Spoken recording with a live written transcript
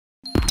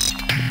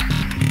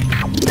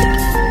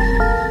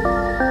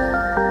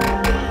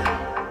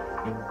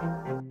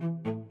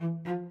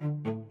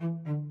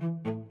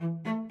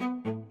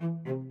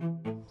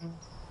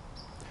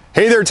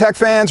Hey there, tech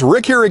fans.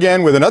 Rick here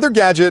again with another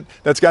gadget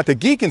that's got the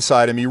geek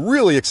inside of me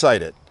really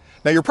excited.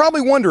 Now, you're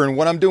probably wondering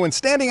what I'm doing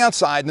standing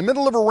outside in the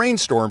middle of a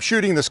rainstorm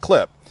shooting this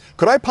clip.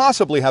 Could I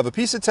possibly have a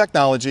piece of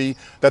technology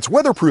that's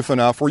weatherproof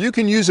enough where you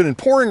can use it in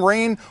pouring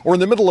rain or in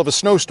the middle of a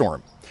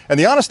snowstorm? And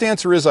the honest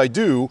answer is I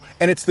do,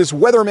 and it's this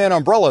Weatherman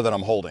umbrella that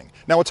I'm holding.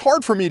 Now, it's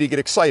hard for me to get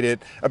excited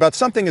about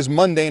something as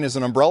mundane as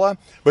an umbrella,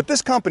 but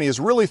this company has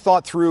really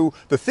thought through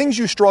the things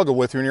you struggle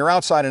with when you're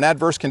outside in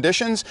adverse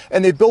conditions,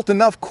 and they've built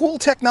enough cool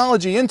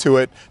technology into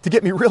it to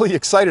get me really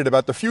excited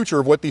about the future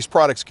of what these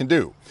products can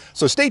do.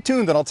 So stay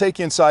tuned and I'll take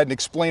you inside and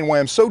explain why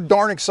I'm so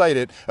darn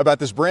excited about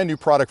this brand new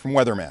product from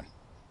Weatherman.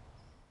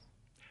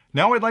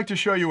 Now I'd like to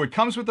show you what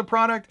comes with the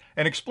product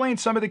and explain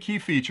some of the key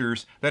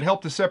features that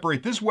help to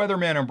separate this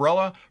Weatherman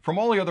umbrella from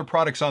all the other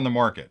products on the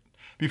market.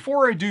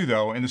 Before I do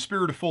though, in the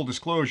spirit of full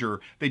disclosure,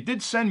 they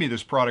did send me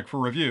this product for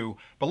review,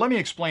 but let me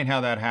explain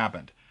how that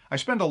happened. I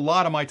spend a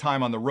lot of my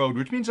time on the road,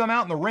 which means I'm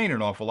out in the rain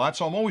an awful lot,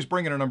 so I'm always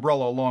bringing an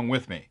umbrella along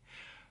with me.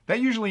 That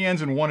usually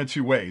ends in one of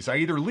two ways. I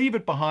either leave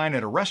it behind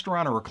at a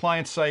restaurant or a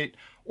client site,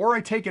 or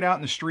I take it out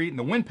in the street and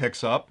the wind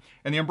picks up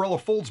and the umbrella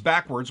folds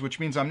backwards, which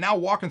means I'm now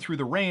walking through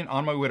the rain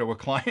on my way to a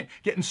client,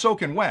 getting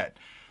soaking wet.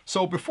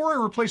 So before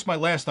I replaced my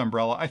last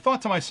umbrella, I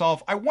thought to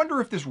myself, I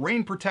wonder if this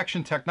rain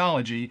protection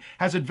technology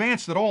has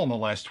advanced at all in the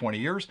last 20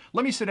 years.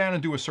 Let me sit down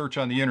and do a search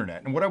on the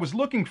internet. And what I was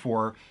looking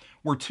for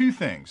were two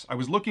things. I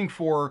was looking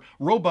for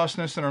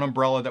robustness in an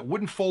umbrella that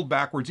wouldn't fold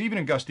backwards even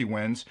in gusty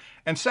winds.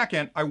 And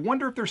second, I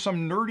wonder if there's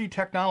some nerdy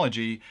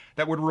technology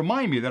that would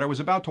remind me that I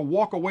was about to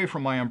walk away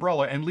from my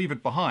umbrella and leave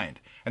it behind.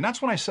 And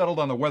that's when I settled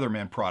on the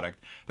Weatherman product.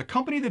 The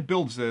company that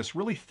builds this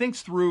really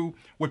thinks through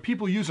what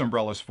people use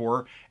umbrellas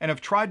for and have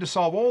tried to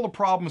solve all the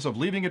problems of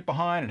leaving it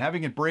behind and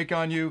having it break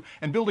on you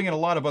and building in a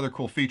lot of other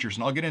cool features.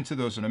 And I'll get into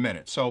those in a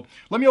minute. So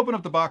let me open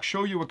up the box,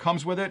 show you what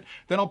comes with it.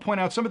 Then I'll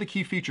point out some of the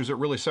key features that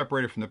really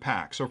separate it from the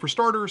pack. So for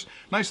starters,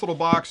 nice little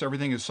box,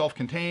 everything is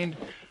self-contained.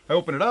 I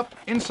open it up,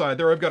 inside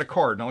there I've got a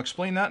card, and I'll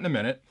explain that in a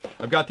minute.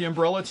 I've got the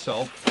umbrella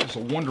itself, it's a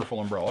wonderful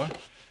umbrella.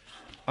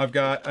 I've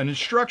got an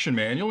instruction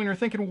manual, and you're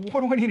thinking,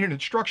 what do I need an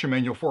instruction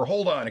manual for?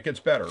 Hold on, it gets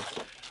better.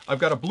 I've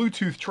got a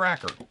Bluetooth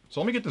tracker. So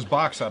let me get this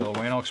box out of the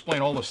way and I'll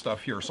explain all this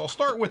stuff here. So I'll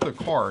start with the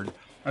card.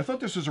 I thought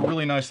this was a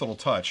really nice little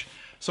touch.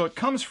 So it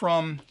comes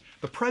from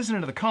the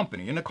president of the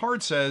company, and the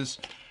card says,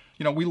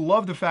 you know, we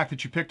love the fact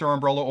that you picked our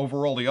umbrella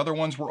over all the other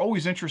ones. We're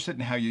always interested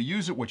in how you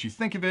use it, what you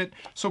think of it.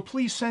 So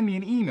please send me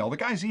an email. The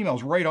guy's email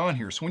is right on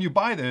here. So when you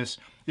buy this,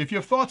 if you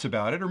have thoughts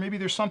about it, or maybe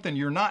there's something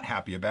you're not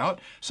happy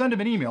about, send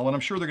him an email and I'm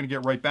sure they're going to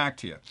get right back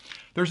to you.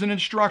 There's an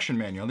instruction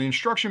manual. The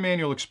instruction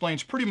manual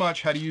explains pretty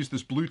much how to use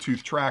this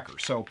Bluetooth tracker.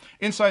 So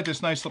inside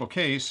this nice little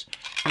case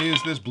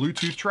is this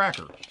Bluetooth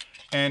tracker.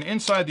 And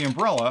inside the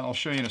umbrella, I'll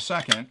show you in a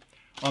second,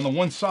 on the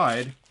one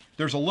side,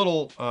 there's a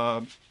little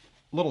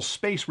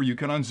space where you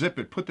can unzip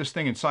it, put this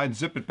thing inside and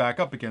zip it back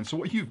up again. So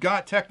what you've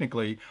got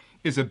technically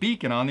is a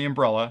beacon on the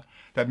umbrella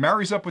that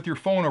marries up with your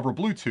phone over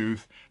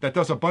Bluetooth that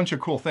does a bunch of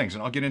cool things.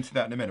 And I'll get into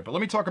that in a minute. But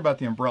let me talk about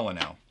the umbrella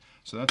now.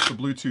 So that's the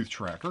Bluetooth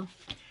tracker.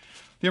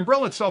 The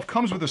umbrella itself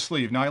comes with a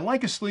sleeve. Now I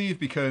like a sleeve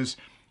because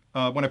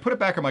when I put it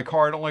back in my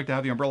car, I don't like to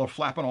have the umbrella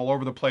flapping all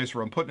over the place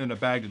or I'm putting it in a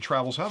bag to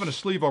travel. So having a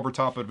sleeve over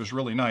top of it is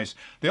really nice.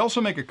 They also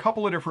make a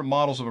couple of different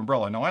models of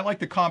umbrella. Now I like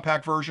the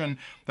compact version.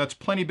 That's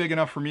plenty big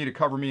enough for me to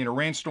cover me in a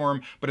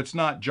rainstorm, but it's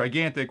not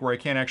gigantic where I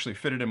can't actually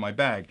fit it in my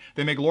bag.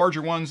 They make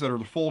larger ones that are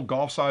the full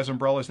golf size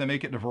umbrellas. They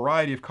make it in a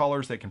variety of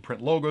colors. They can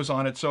print logos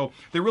on it. So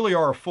they really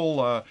are a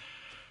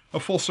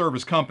full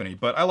service company,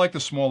 but I like the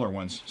smaller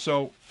ones.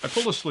 So I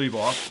pull the sleeve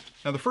off.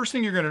 Now the first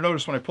thing you're going to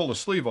notice when I pull the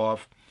sleeve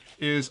off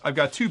is I've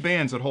got two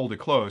bands that hold it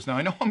closed. Now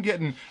I know I'm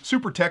getting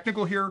super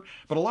technical here,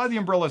 but a lot of the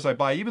umbrellas I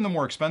buy, even the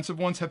more expensive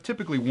ones, have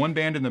typically one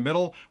band in the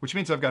middle, which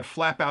means I've got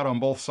flap out on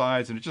both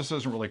sides and it just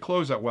doesn't really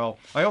close that well.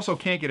 I also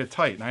can't get it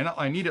tight, and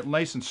I need it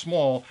nice and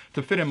small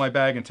to fit in my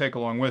bag and take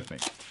along with me.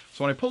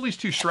 So when I pull these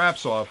two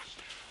straps off,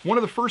 one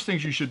of the first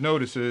things you should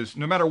notice is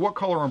no matter what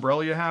color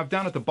umbrella you have,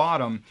 down at the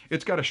bottom,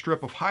 it's got a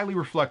strip of highly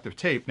reflective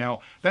tape.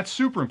 Now, that's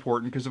super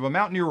important because if I'm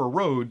out near a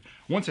road,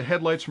 once the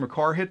headlights from a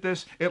car hit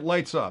this, it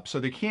lights up, so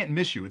they can't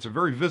miss you. It's a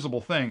very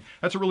visible thing.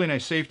 That's a really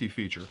nice safety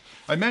feature.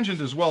 I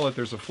mentioned as well that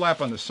there's a flap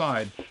on the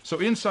side. So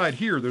inside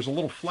here, there's a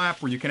little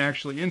flap where you can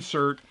actually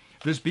insert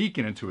this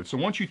beacon into it. So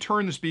once you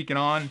turn this beacon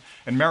on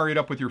and marry it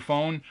up with your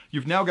phone,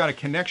 you've now got a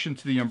connection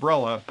to the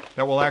umbrella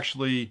that will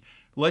actually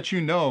let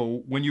you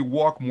know when you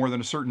walk more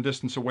than a certain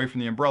distance away from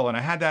the umbrella. And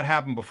I had that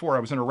happen before. I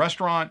was in a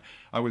restaurant,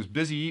 I was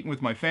busy eating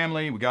with my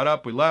family, we got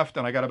up, we left,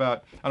 and I got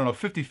about, I don't know,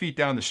 50 feet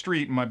down the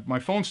street, and my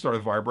phone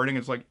started vibrating.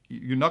 It's like,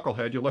 you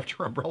knucklehead, you left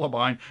your umbrella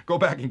behind, go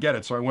back and get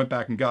it. So I went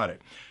back and got it.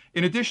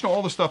 In addition to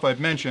all the stuff I've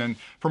mentioned,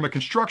 from a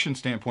construction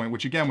standpoint,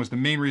 which again was the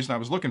main reason I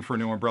was looking for a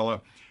new umbrella,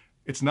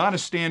 it's not a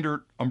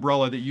standard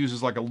umbrella that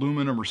uses like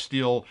aluminum or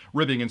steel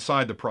ribbing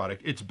inside the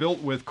product. It's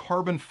built with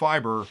carbon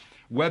fiber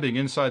webbing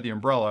inside the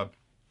umbrella.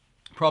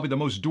 Probably the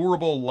most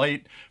durable,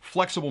 light,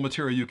 flexible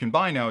material you can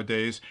buy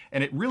nowadays,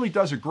 and it really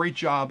does a great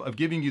job of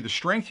giving you the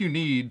strength you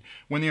need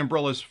when the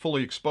umbrella is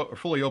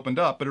fully opened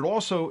up, but it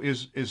also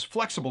is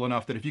flexible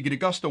enough that if you get a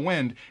gust of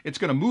wind, it's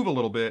going to move a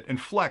little bit and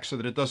flex so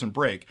that it doesn't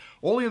break.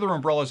 All the other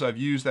umbrellas I've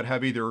used that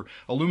have either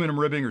aluminum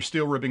ribbing or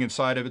steel ribbing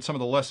inside of it, some of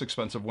the less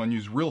expensive ones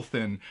use real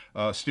thin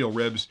steel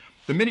ribs.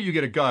 The minute you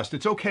get a gust,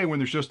 it's okay when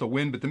there's just a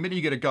wind, but the minute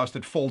you get a gust,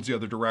 it folds the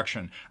other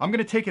direction. I'm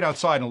going to take it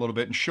outside in a little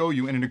bit and show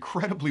you in an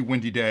incredibly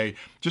windy day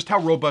just how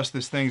robust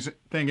this thing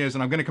is,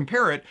 and I'm going to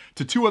compare it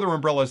to two other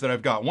umbrellas that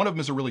I've got. One of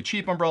them is a really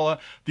cheap umbrella.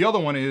 The other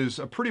one is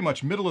a pretty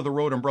much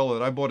middle-of-the-road umbrella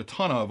that I bought a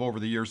ton of over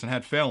the years and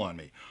had fail on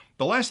me.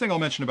 The last thing I'll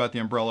mention about the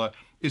umbrella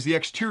is the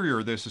exterior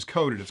of this is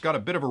coated. It's got a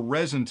bit of a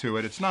resin to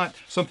it. It's not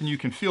something you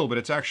can feel, but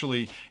it's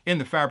actually in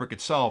the fabric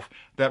itself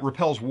that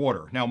repels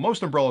water. Now,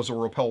 most umbrellas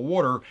will repel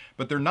water,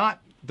 but they're not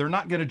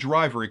going to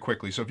dry very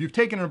quickly. So if you've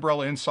taken an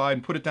umbrella inside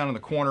and put it down in the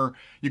corner,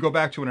 you go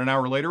back to it an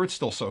hour later, it's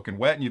still soaking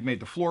wet and you've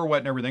made the floor wet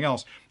and everything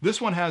else. This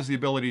one has the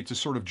ability to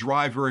sort of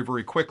dry very,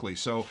 very quickly.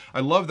 So I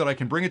love that I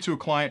can bring it to a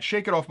client,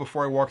 shake it off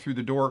before I walk through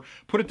the door,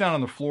 put it down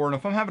on the floor, and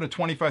if I'm having a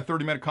 25,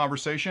 30-minute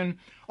conversation,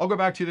 I'll go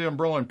back to the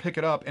umbrella and pick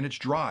it up and it's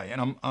dry,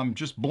 and I'm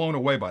just blown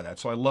away by that.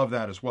 So I love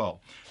that as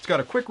well. It's got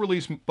a quick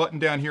release button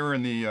down here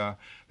in the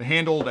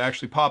handle to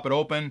actually pop it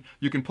open.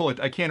 You can pull it,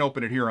 I can't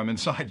open it here, I'm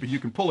inside, but you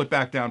can pull it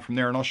back down from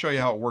there, and I'll show you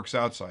how it works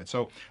outside.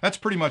 So that's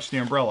pretty much the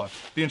umbrella.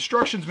 The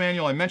instructions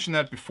manual, I mentioned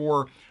that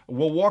before,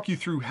 will walk you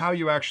through how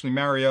you actually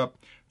marry up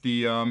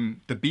the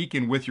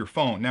beacon with your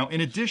phone. Now,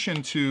 in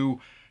addition to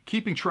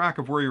keeping track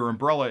of where your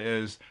umbrella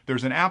is,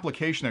 there's an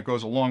application that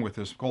goes along with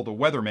this called the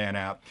Weatherman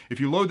app. If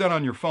you load that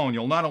on your phone,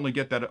 you'll not only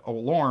get that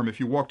alarm if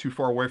you walk too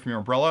far away from your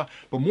umbrella,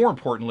 but more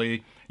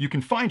importantly, you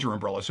can find your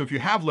umbrella. So if you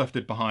have left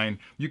it behind,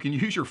 you can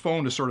use your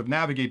phone to sort of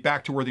navigate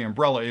back to where the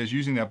umbrella is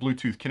using that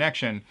Bluetooth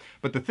connection.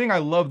 But the thing I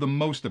love the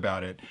most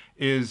about it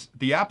is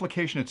the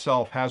application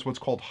itself has what's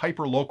called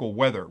hyperlocal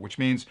weather, which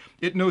means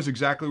it knows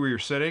exactly where you're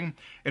sitting,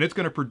 and it's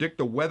going to predict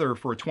the weather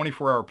for a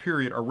 24-hour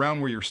period around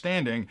where you're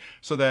standing,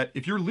 so that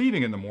if you're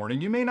leaving in the morning,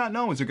 you may not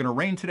know, is it going to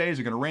rain today? Is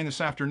it going to rain this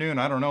afternoon?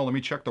 I don't know. Let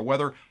me check the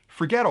weather.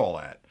 Forget all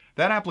that.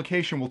 That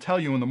application will tell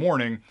you in the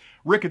morning,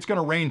 Rick, it's going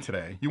to rain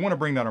today. You want to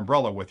bring that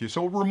umbrella with you.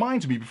 So it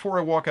reminds me before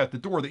I walk out the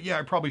door that, yeah,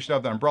 I probably should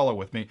have that umbrella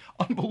with me.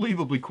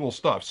 Unbelievably cool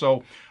stuff.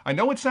 So I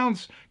know it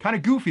sounds kind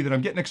of goofy that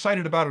I'm getting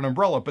excited about an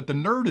umbrella, but the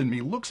nerd in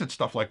me looks at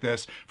stuff like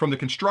this, from the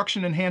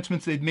construction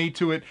enhancements they've made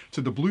to it,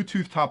 to the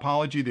Bluetooth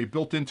topology they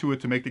built into it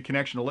to make the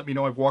connection to let me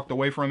know I've walked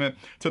away from it,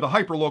 to the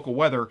hyperlocal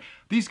weather.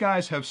 These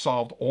guys have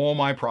solved all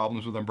my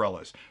problems with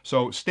umbrellas.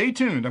 So stay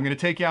tuned. I'm going to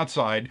take you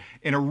outside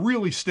in a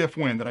really stiff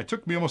wind that it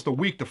took me almost a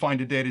week to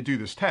find a day to do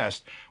this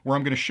test, where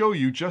I'm going to show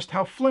you just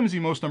how flimsy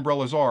most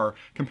umbrellas are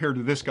compared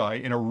to this guy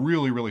in a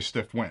really, really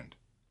stiff wind.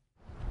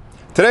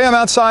 Today I'm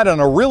outside on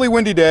a really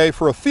windy day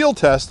for a field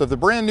test of the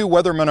brand new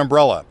Weatherman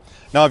umbrella.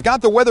 Now I've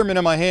got the Weatherman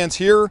in my hands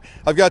here.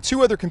 I've got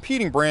two other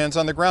competing brands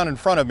on the ground in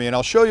front of me, and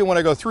I'll show you when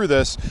I go through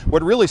this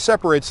what really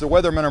separates the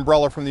Weatherman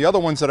umbrella from the other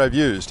ones that I've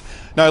used.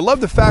 Now I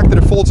love the fact that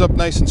it folds up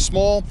nice and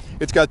small.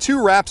 It's got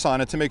two wraps on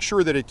it to make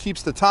sure that it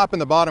keeps the top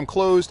and the bottom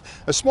closed,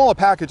 as small a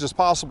package as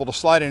possible to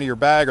slide into your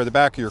bag or the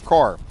back of your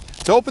car.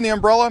 To open the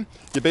umbrella,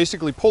 you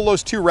basically pull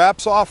those two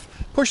wraps off,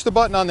 push the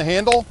button on the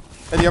handle,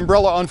 and the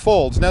umbrella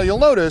unfolds. Now you'll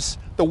notice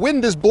the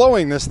wind is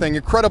blowing this thing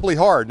incredibly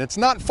hard, and it's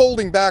not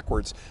folding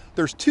backwards.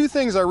 There's two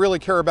things I really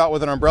care about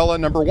with an umbrella.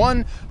 Number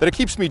one, that it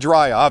keeps me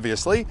dry,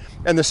 obviously.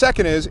 And the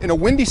second is, in a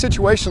windy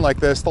situation like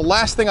this, the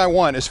last thing I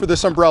want is for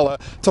this umbrella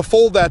to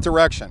fold that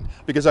direction,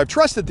 because I've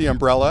trusted the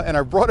umbrella and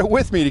I've brought it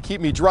with me to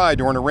keep me dry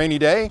during a rainy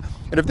day.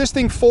 And if this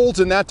thing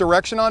folds in that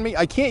direction on me,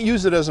 I can't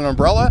use it as an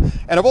umbrella,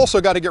 and I've also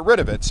got to get rid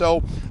of it.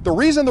 So the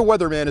reason the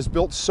Weatherman is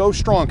built so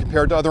strong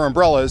compared to other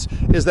umbrellas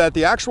is that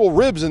the actual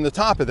ribs in the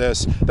top of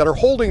this that are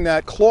holding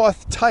that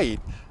cloth tight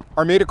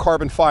are made of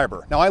carbon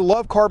fiber. Now I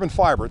love carbon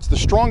fiber. It's the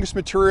strongest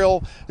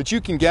material that you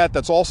can get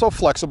that's also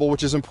flexible,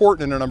 which is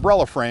important in an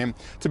umbrella frame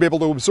to be able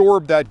to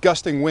absorb that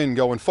gusting wind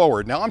going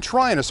forward. Now I'm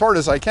trying as hard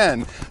as I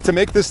can to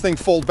make this thing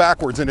fold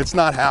backwards, and it's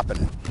not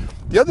happening.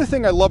 The other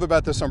thing I love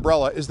about this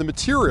umbrella is the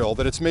material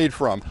that it's made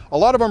from. A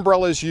lot of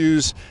umbrellas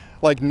use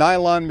like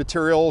nylon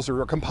materials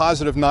or a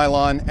composite of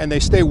nylon, and they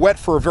stay wet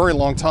for a very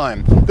long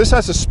time. This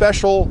has a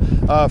special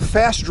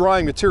fast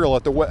drying material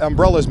that the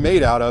umbrella is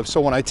made out of, so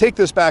when I take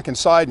this back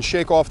inside and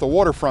shake off the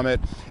water from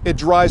it, it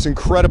dries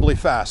incredibly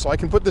fast. So I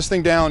can put this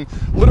thing down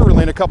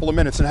literally in a couple of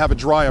minutes and have a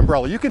dry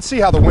umbrella. You can see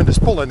how the wind is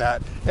pulling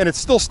that, and it's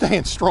still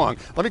staying strong.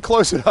 Let me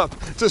close it up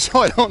just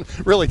so I don't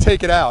really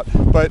take it out.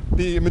 But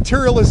the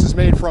material this is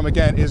made from,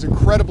 again, is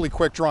incredibly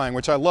quick drying,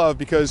 which I love,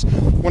 because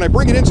when I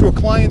bring it into a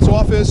client's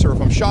office, or if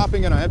I'm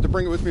shopping and I have to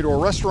bring it with me to a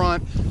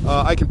restaurant,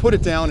 I can put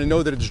it down and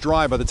know that it's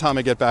dry by the time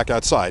I get back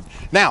outside.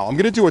 Now, I'm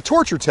going to do a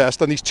torture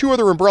test on these two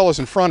other umbrellas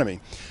in front of me.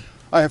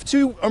 I have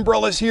two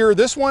umbrellas here.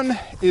 This one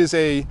is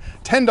a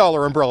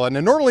 $10 umbrella.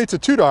 Now normally it's a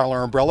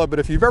 $2 umbrella, but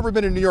if you've ever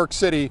been in New York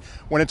City,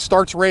 when it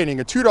starts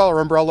raining, a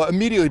 $2 umbrella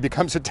immediately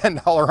becomes a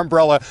 $10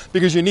 umbrella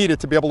because you need it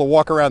to be able to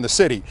walk around the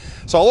city.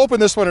 So I'll open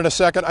this one in a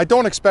second. I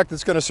don't expect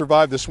it's going to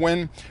survive this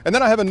wind. And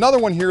then I have another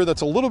one here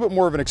that's a little bit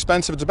more of an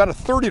expensive. It's about a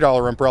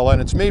 $30 umbrella,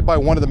 and it's made by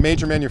one of the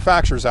major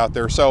manufacturers out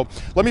there. So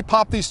let me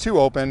pop these two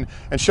open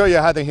and show you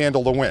how they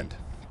handle the wind.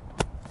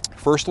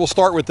 First, we'll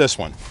start with this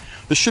one.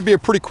 This should be a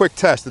pretty quick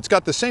test. It's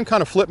got the same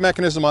kind of flip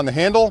mechanism on the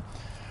handle.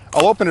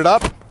 I'll open it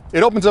up.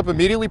 It opens up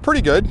immediately,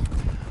 pretty good.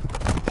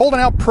 Holding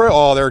out,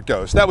 oh, there it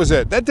goes. That was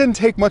it. That didn't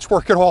take much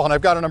work at all, and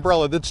I've got an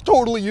umbrella that's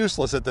totally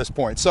useless at this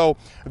point. So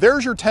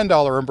there's your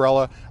 $10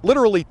 umbrella.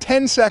 Literally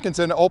 10 seconds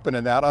in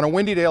opening that on a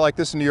windy day like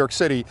this in New York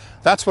City.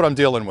 That's what I'm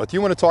dealing with.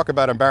 You want to talk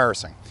about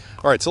embarrassing.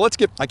 All right, so let's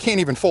get, I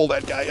can't even fold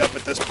that guy up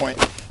at this point.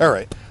 All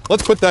right,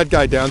 let's put that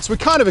guy down. So we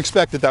kind of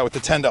expected that with the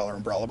 $10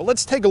 umbrella, but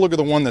let's take a look at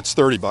the one that's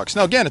 30 bucks.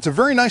 Now again, it's a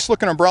very nice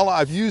looking umbrella.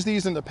 I've used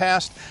these in the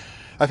past.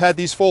 I've had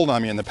these fold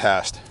on me in the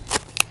past.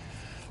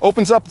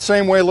 Opens up the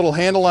same way, a little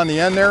handle on the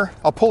end there.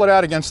 I'll pull it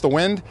out against the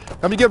wind.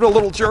 Let me give it a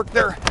little jerk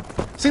there.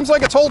 Seems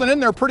like it's holding in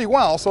there pretty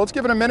well, so let's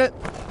give it a minute,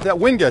 that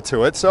wind get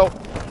to it. So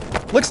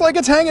looks like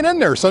it's hanging in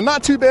there, so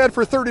not too bad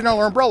for a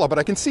 $30 umbrella, but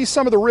I can see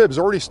some of the ribs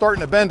already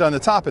starting to bend on the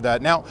top of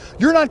that. Now,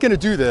 you're not gonna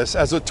do this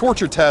as a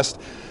torture test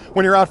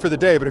when you're out for the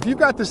day, but if you've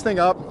got this thing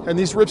up and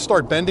these ribs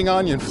start bending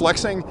on you and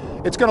flexing,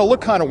 it's gonna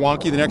look kind of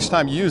wonky the next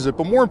time you use it,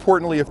 but more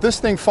importantly, if this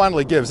thing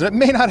finally gives, and it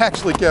may not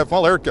actually give,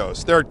 well, there it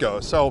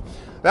goes. So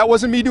that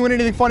wasn't me doing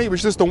anything funny, it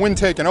was just the wind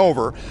taking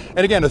over. And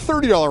again, a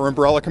 $30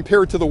 umbrella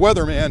compared to the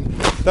Weatherman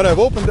that I've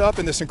opened up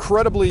in this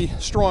incredibly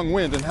strong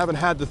wind and haven't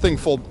had the thing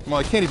fold, well,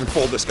 I can't even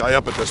fold this guy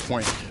up at this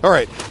point. All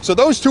right, so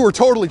those two are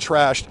totally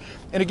trashed.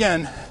 And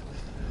again,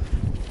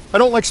 I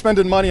don't like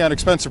spending money on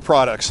expensive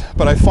products,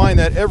 but I find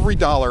that every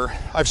dollar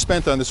I've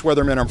spent on this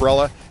Weatherman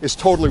umbrella is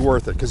totally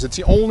worth it because it's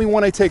the only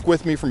one I take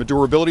with me from a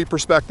durability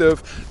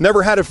perspective.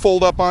 Never had it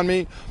fold up on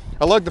me.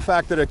 I like the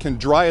fact that it can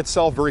dry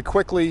itself very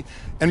quickly.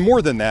 And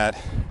more than that,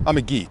 I'm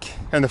a geek.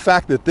 And the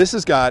fact that this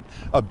has got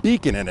a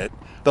beacon in it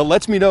that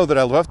lets me know that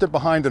I left it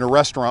behind in a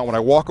restaurant when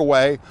I walk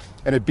away,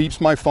 and it beeps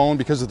my phone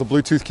because of the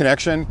Bluetooth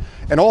connection.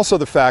 And also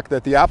the fact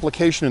that the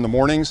application in the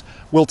mornings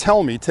will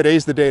tell me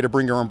today's the day to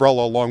bring your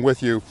umbrella along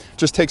with you.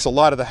 Just takes a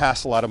lot of the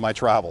hassle out of my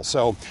travel.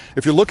 So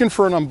if you're looking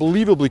for an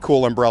unbelievably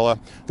cool umbrella,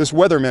 this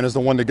Weatherman is the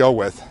one to go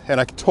with, and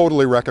I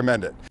totally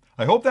recommend it.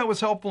 I hope that was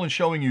helpful in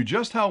showing you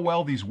just how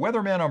well these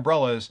Weatherman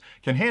umbrellas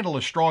can handle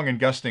a strong and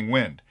gusting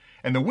wind.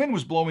 And the wind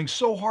was blowing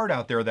so hard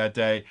out there that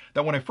day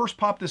that when I first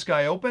popped this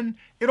guy open,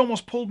 it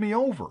almost pulled me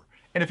over.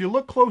 And if you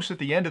look close at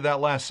the end of that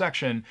last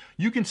section,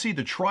 you can see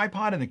the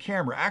tripod and the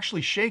camera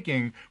actually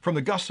shaking from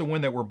the gusts of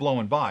wind that were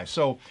blowing by.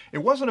 So it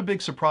wasn't a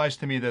big surprise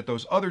to me that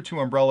those other two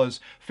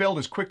umbrellas failed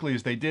as quickly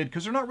as they did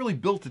because they're not really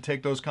built to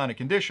take those kind of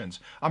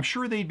conditions. I'm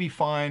sure they'd be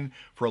fine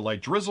for a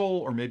light drizzle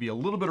or maybe a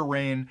little bit of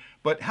rain,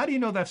 but how do you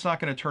know that's not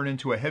going to turn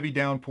into a heavy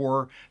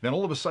downpour? Then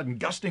all of a sudden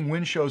gusting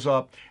wind shows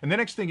up, and the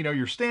next thing you know,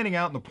 you're standing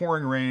out in the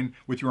pouring rain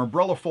with your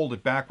umbrella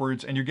folded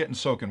backwards and you're getting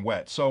soaking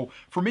wet. So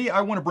for me,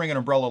 I want to bring an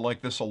umbrella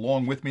like this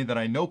along with me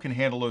that I know can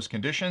handle those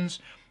conditions.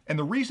 And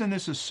the reason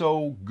this is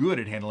so good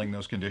at handling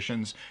those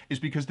conditions is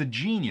because the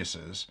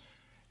geniuses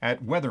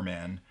at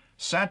Weatherman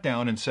sat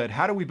down and said,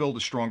 how do we build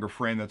a stronger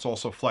frame that's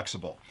also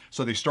flexible?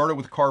 So they started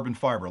with carbon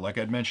fiber, like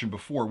I'd mentioned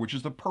before, which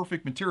is the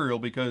perfect material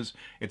because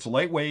it's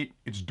lightweight,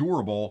 it's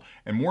durable,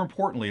 and more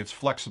importantly, it's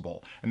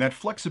flexible. And that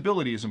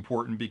flexibility is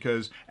important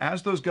because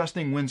as those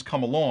gusting winds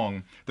come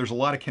along, there's a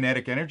lot of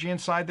kinetic energy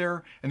inside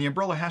there, and the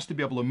umbrella has to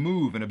be able to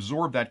move and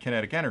absorb that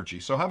kinetic energy.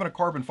 So having a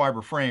carbon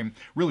fiber frame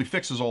really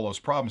fixes all those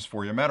problems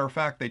for you. Matter of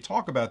fact, they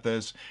talk about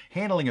this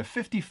handling a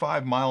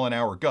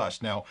 55-mile-an-hour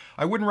gust. Now,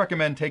 I wouldn't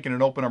recommend taking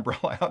an open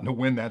umbrella out in the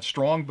wind that's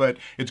strong, but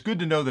it's good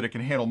to know that it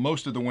can handle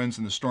most of the winds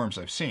and the storms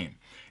I've seen.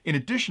 In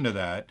addition to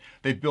that,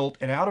 they've built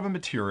it out of a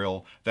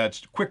material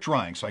that's quick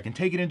drying. So I can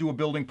take it into a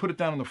building, put it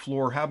down on the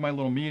floor, have my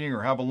little meeting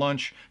or have a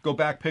lunch, go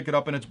back, pick it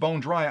up, and it's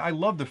bone dry. I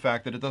love the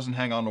fact that it doesn't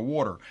hang on to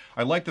water.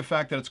 I like the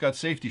fact that it's got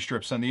safety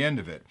strips on the end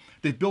of it.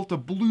 They've built a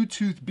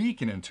Bluetooth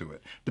beacon into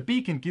it. The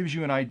beacon gives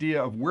you an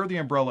idea of where the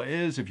umbrella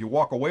is. If you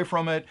walk away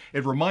from it,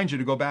 it reminds you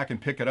to go back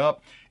and pick it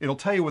up. It'll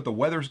tell you what the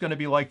weather's going to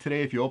be like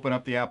today if you open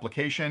up the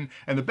application.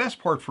 And the best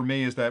part for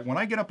me is that when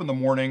I get up in the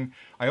morning,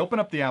 I open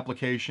up the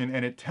application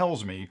and it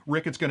tells me,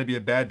 Rick, it's going to be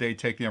a bad day,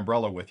 take the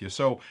umbrella with you.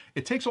 So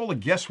it takes all the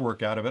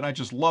guesswork out of it. I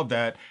just love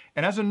that.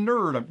 And as a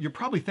nerd, you're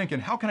probably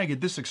thinking, how can I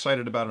get this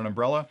excited about an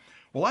umbrella?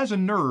 Well, as a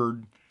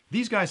nerd,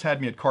 these guys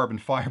had me at carbon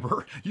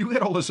fiber. You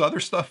hit all this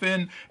other stuff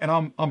in, and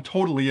I'm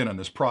totally in on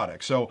this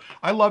product. So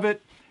I love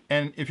it.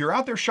 And if you're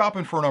out there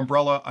shopping for an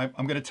umbrella,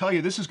 I'm going to tell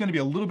you this is going to be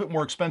a little bit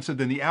more expensive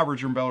than the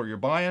average umbrella you're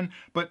buying.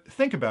 But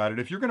think about it.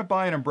 If you're going to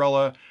buy an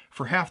umbrella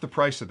for half the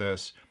price of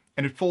this,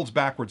 and it folds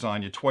backwards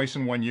on you twice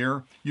in 1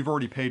 year, you've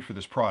already paid for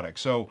this product.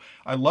 So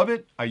I love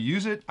it, I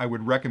use it, I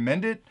would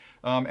recommend it,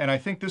 and I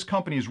think this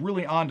company is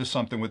really onto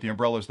something with the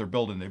umbrellas they're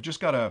building. They've just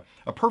got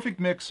a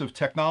perfect mix of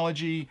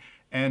technology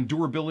and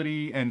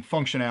durability and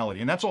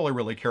functionality. And that's all I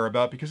really care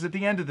about, because at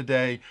the end of the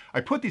day,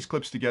 I put these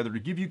clips together to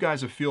give you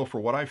guys a feel for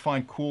what I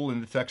find cool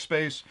in the tech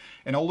space.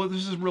 And although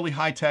this is really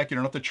high tech, you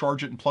don't have to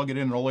charge it and plug it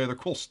in and all the other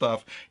cool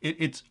stuff,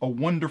 it's a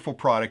wonderful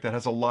product that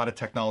has a lot of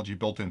technology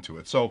built into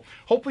it. So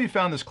hopefully you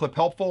found this clip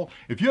helpful.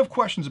 If you have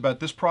questions about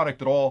this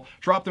product at all,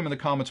 drop them in the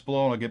comments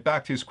below and I'll get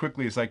back to you as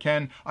quickly as I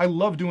can. I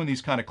love doing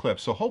these kind of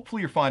clips, so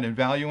hopefully you're finding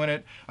value in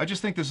it. I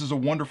just think this is a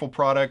wonderful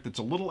product. It's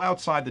a little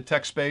outside the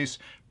tech space,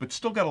 but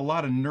still got a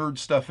lot of nerd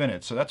stuff in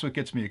it, so that's what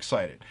gets me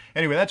excited.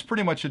 Anyway, that's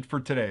pretty much it for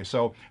today.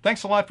 So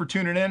thanks a lot for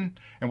tuning in,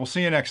 and we'll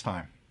see you next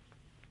time.